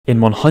In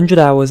 100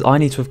 hours, I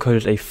need to have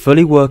coded a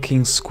fully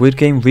working Squid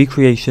Game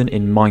recreation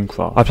in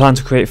Minecraft. I plan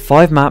to create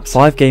 5 maps,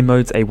 5 game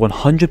modes, a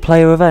 100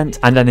 player event,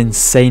 and an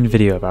insane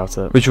video about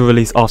it, which will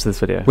release after this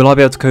video. Will I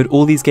be able to code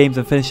all these games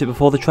and finish it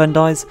before the trend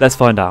dies? Let's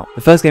find out. The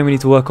first game we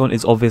need to work on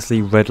is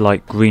obviously Red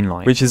Light, Green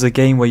Light, which is a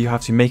game where you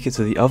have to make it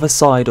to the other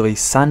side of a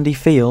sandy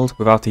field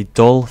without a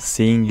doll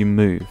seeing you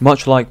move.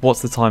 Much like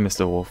What's the Time,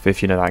 Mr. Wolf,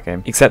 if you know that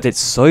game. Except it's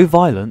so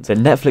violent that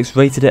Netflix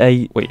rated it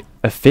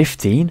a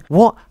 15?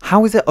 What?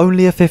 How is it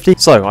only a 15?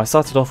 So I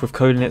started off with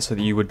coding it so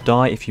that you would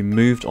die if you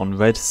moved on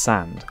red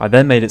sand. I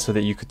then made it so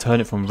that you could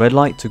turn it from red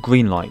light to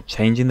green light,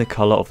 changing the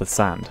colour of the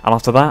sand. And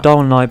after that,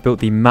 Darwin and I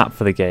built the map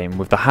for the game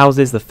with the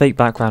houses, the fake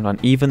background,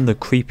 and even the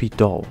creepy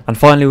doll. And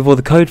finally, with all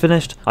the code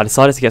finished, I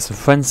decided to get some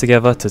friends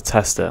together to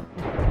test it.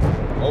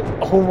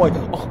 Oh my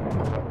god.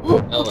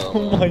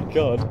 Oh my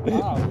god.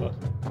 Wow.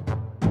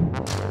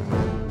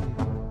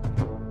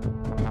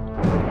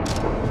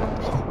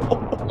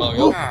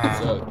 Oh,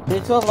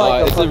 It was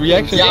like it's a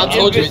reaction. Yeah, I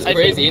told you it's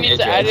crazy. You need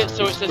to add it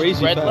so it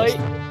says red light,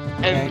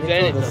 and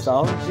then it's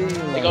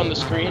like on the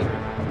screen,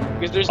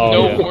 because there's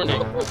no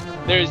warning.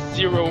 There's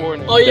 0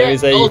 warning. Oh yeah, There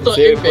is a also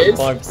the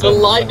 0.5%.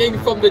 lightning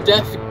from the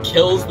death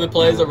kills the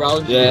players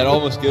around you. Yeah, it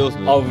almost kills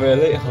me. Oh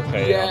really?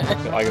 Okay, Yeah.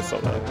 I can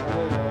stop that.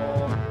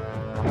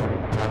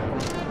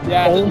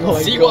 Yeah. Oh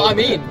my See god. what I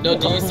mean? No,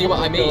 do you see what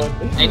I mean?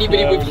 God. Anybody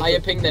Yeah. with higher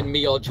ping than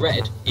me or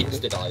Dread,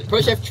 insta dies.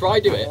 Pro Chef, try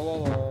do it.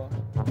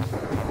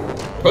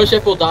 Pro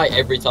Chef will die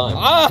every time.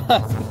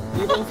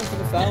 You listen to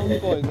the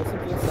sound, boys. Listen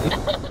to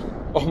the sound.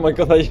 Oh my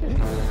god.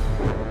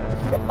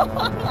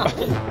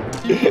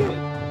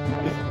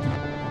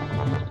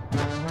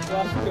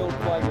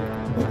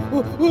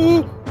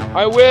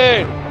 I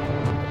win.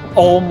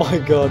 Oh my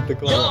god, the Yo,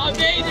 glass. I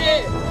made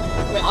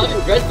it! Wait, how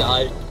did Dread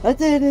die? I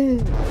did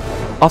it!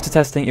 After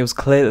testing, it was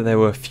clear that there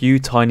were a few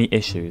tiny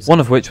issues, one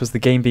of which was the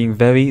game being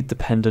very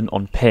dependent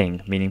on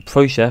ping, meaning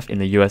ProChef in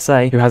the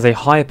USA, who has a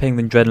higher ping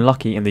than Dread and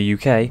Lucky in the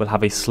UK, will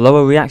have a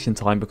slower reaction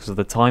time because of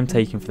the time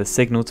taken for the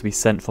signal to be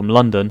sent from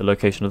London, the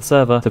location of the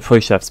server, to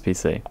ProChef's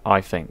PC, I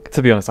think.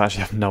 To be honest, I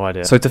actually have no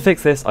idea. So to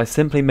fix this, I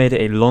simply made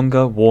it a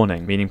longer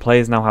warning, meaning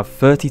players now have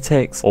 30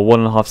 ticks, or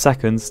 1.5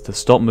 seconds, to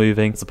stop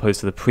moving as opposed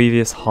to the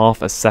previous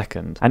half a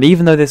second. And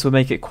even though this would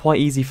make it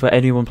quite easy for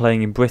anyone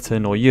playing in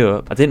Britain or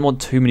Europe, I didn't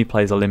want too many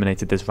players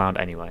eliminated this round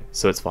anyway,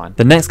 so it's fine.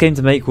 The next game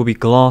to make will be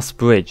Glass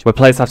Bridge, where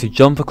players have to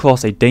jump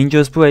across a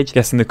dangerous bridge,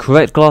 guessing the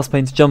correct glass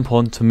pane to jump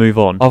on to move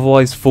on,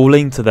 otherwise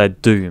falling to their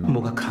doom.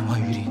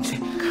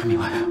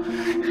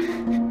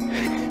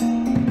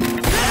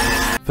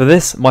 For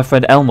this, my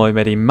friend Elmo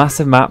made a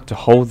massive map to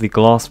hold the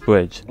glass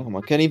bridge. Oh,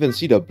 I can't even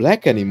see the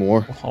black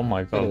anymore. Oh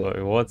my god,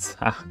 bro, what's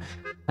how?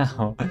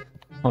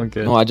 Oh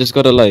good. No, I just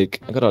gotta I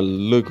gotta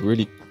look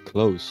really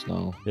close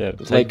now. Yeah,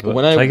 It's take, like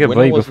when I take a when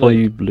I break was, before like-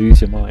 you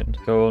lose your mind.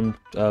 Go on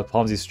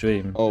Palmsy's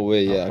stream. Oh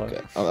wait, yeah,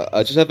 okay.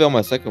 I just have it on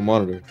my second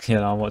monitor.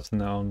 Yeah, I'm watching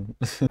that on.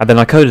 And then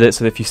I coded it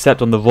so that if you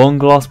stepped on the wrong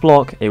glass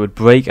block, it would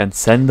break and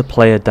send the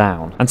player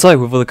down. And so,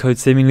 with all the code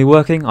seemingly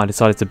working, I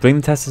decided to bring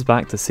the testers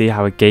back to see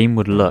how a game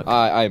would look.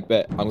 I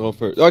bet I'm going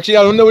first. Actually,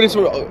 I don't know what it's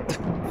for.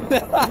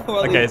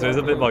 Okay, so it's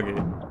a bit buggy.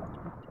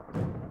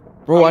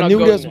 Bro, I'm I not knew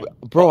going this. next.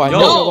 Bro, I knew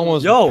Yo, that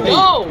almost. yo,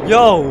 Yo!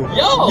 yo,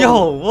 Yo!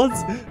 yo, what?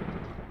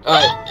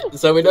 Alright,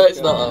 so we know it's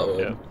not that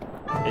one.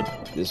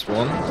 Yeah. This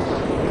one.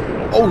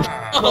 Oh,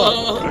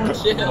 Oh,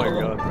 chill. Oh my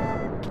god.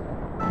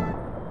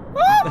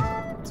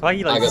 That's why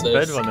he I like got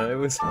this. sped on it. It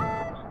was.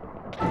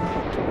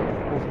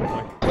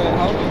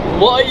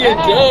 What have you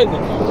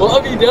done?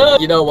 What have you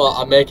done? You know what?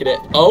 I'm making it.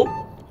 Oh?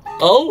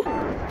 Oh?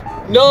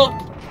 No!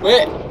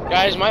 Wait.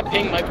 Guys, my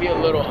ping might be a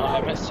little high.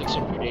 I'm at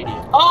 680.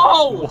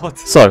 Oh! What?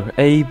 So,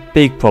 a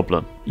big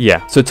problem.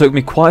 Yeah, so it took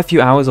me quite a few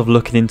hours of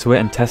looking into it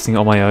and testing it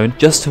on my own,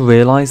 just to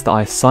realise that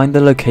I assigned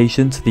the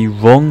location to the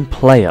wrong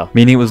player,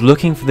 meaning it was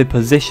looking for the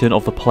position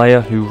of the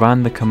player who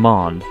ran the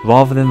command,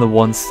 rather than the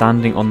one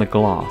standing on the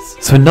glass.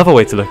 So another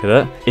way to look at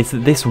it is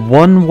that this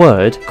one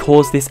word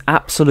caused this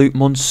absolute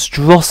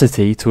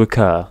monstrosity to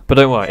occur. But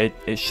don't worry,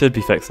 it should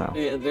be fixed now.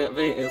 Yeah,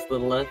 it's the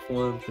left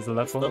one. Is the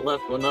left It's the one?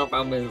 left one. Not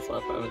Batman, it's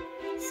left one.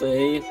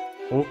 See?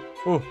 Oh,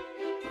 oh.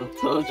 I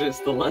told you it's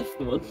the left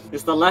one.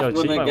 It's the left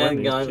one cheat my again,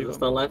 Wendy's, guys. cheat It's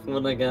my- the left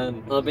one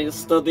again. I've been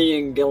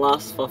studying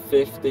glass for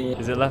 50 years.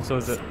 Is it left or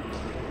is it?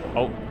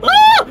 Oh.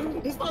 Ah!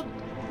 It's not.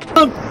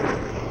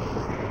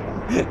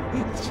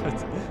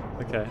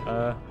 Okay,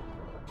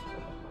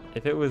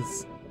 if it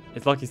was.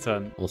 It's Lucky's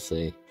turn. We'll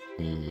see.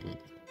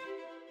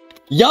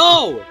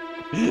 Yo!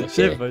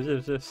 Shift, bro,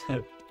 shift.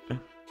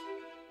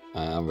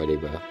 I'm ready,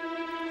 bro.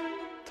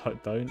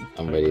 Don't. I'm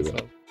don't ready, mess bro.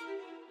 up.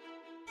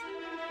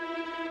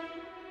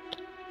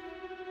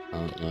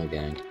 Oh, no,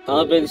 gang.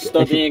 I've been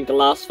studying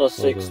glass for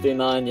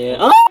 69 years.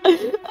 Ah!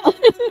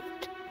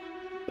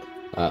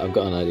 I've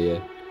got an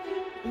idea.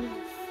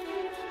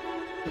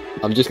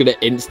 I'm just gonna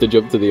insta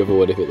jump to the other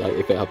one if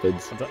it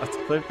happens. I don't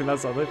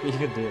think you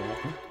can do that.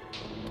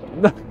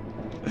 No.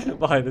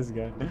 Behind this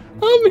guy.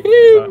 I'm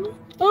him!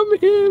 I'm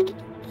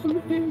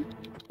him!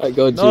 Alright,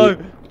 go on, No!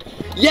 G.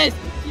 Yes!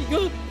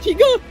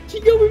 Chico,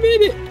 we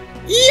made it!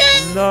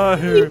 Yeah! No!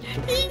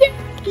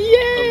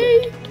 Yeah!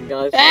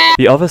 guys.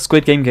 The other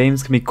Squid Game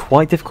games can be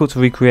quite difficult to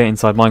recreate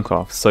inside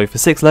Minecraft, so for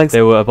 6 legs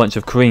there were a bunch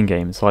of Korean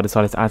games, so I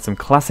decided to add some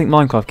classic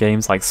Minecraft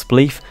games like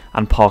Spleef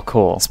and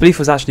Parkour. Spleef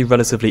was actually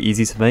relatively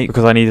easy to make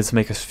because I needed to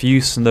make a few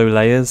snow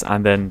layers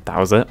and then that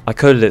was it. I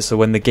coded it so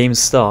when the games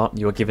start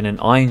you are given an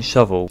iron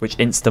shovel which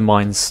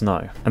insta-mines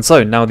snow. And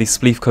so now the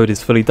Spleef code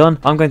is fully done,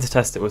 I'm going to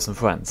test it with some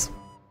friends.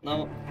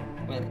 No.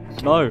 Wait.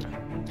 No!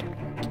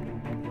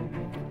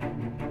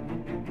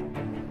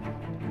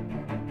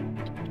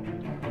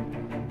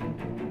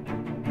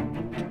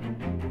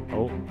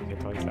 Oh, okay,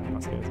 twice that,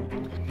 that's good.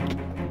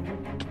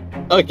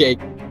 Okay.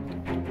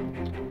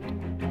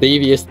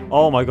 Devious.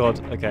 Oh my god,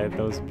 okay,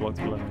 those blocks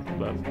below.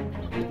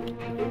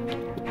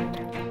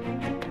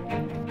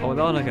 Oh,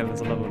 no, okay,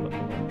 there's another one.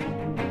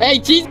 Hey,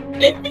 cheese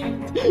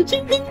minutes!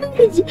 Cheese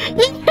minutes!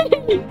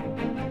 Hey!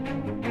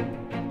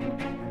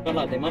 But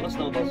like, the amount of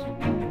snowballs.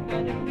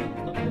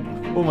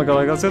 Oh my god,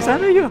 I got so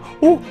sad.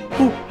 Oh!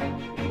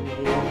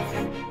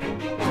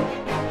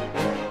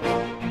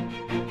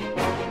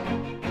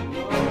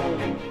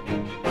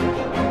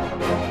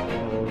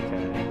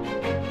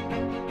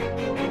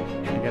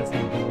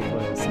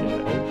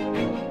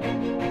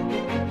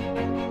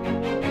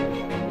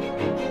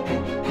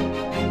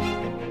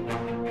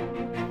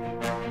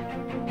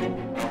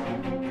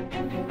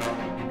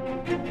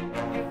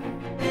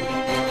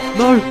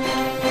 No!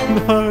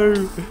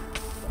 No!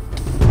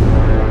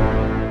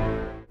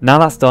 Now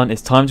that's done,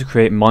 it's time to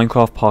create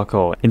Minecraft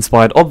Parkour,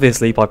 inspired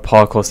obviously by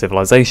Parkour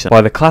Civilization,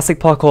 by the classic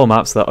parkour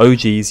maps that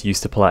OGs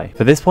used to play.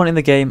 For this point in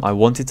the game, I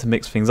wanted to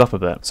mix things up a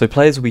bit, so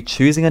players will be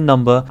choosing a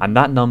number, and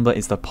that number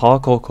is the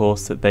parkour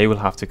course that they will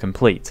have to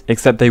complete.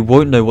 Except they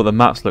won't know what the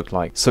maps look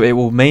like, so it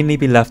will mainly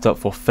be left up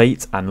for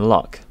fate and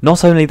luck.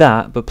 Not only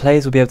that, but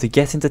players will be able to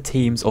get into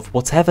teams of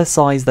whatever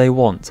size they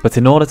want, but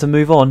in order to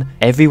move on,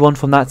 everyone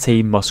from that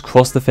team must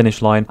cross the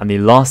finish line, and the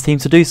last team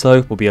to do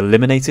so will be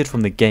eliminated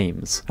from the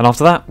games. And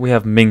after that, we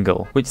have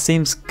Mingle, which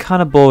seems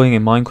kinda boring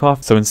in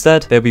Minecraft, so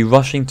instead they'll be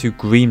rushing to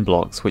green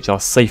blocks, which are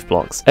safe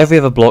blocks. Every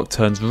other block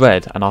turns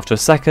red, and after a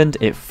second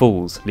it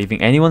falls,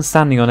 leaving anyone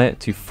standing on it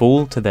to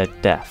fall to their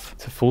death.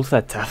 To fall to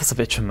their death? That's a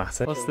bit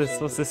dramatic. What's this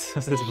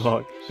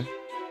block?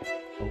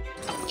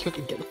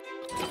 Fucking get the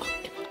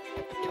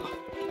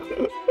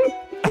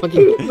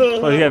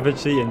Oh, you get a bit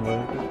cheating,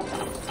 bro.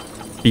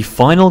 The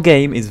final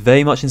game is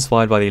very much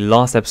inspired by the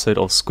last episode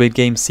of Squid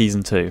Game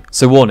Season 2.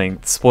 So warning,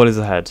 spoilers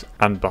ahead,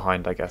 and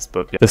behind I guess,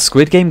 but yeah. The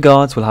Squid Game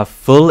guards will have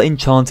full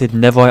enchanted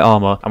Netherite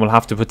armor and will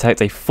have to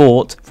protect a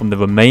fort from the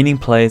remaining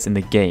players in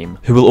the game,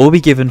 who will all be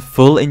given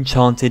full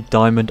enchanted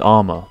diamond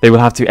armor. They will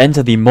have to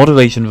enter the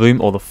moderation room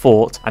or the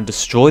fort and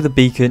destroy the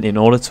beacon in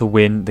order to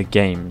win the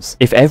games.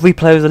 If every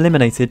player is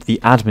eliminated, the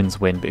admins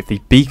win, but if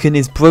the beacon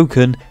is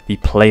broken, the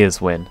players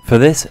win. For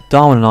this,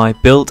 Darwin and I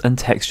built and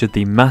textured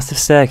the massive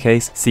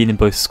staircase seen in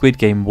both Squid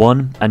Game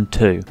 1 and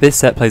 2. This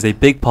set plays a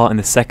big part in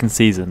the second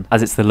season,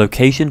 as it's the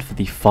location for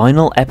the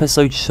final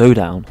episode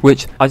showdown,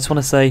 which I just want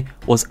to say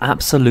was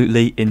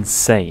absolutely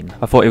insane.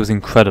 I thought it was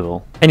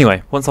incredible.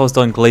 Anyway, once I was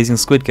done glazing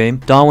Squid Game,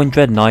 Darwin,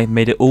 Dread and I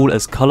made it all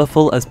as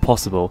colourful as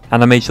possible,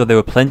 and I made sure there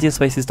were plenty of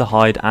spaces to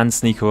hide and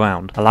sneak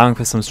around, allowing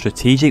for some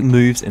strategic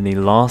moves in the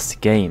last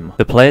game.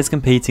 The players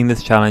competing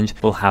this challenge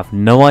will have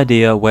no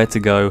idea where to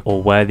go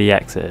or where the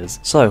exit is.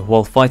 So,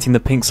 while fighting the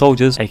pink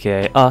soldiers,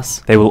 aka us,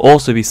 they will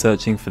also be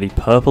searching for the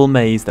purple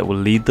maze that will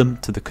lead them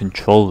to the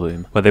control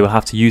room, where they will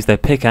have to use their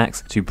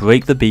pickaxe to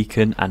break the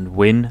beacon and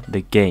win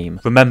the game.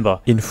 Remember,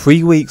 in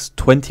 3 weeks,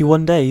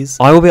 21 days,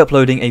 I will be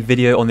uploading a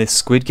video on this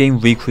Squid Game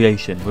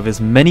recreation with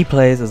as many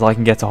players as I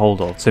can get a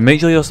hold of, so make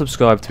sure you're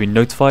subscribed to be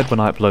notified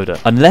when I upload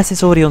it, unless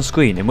it's already on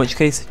screen, in which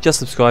case just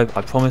subscribe.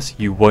 I promise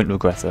you won't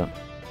regret it.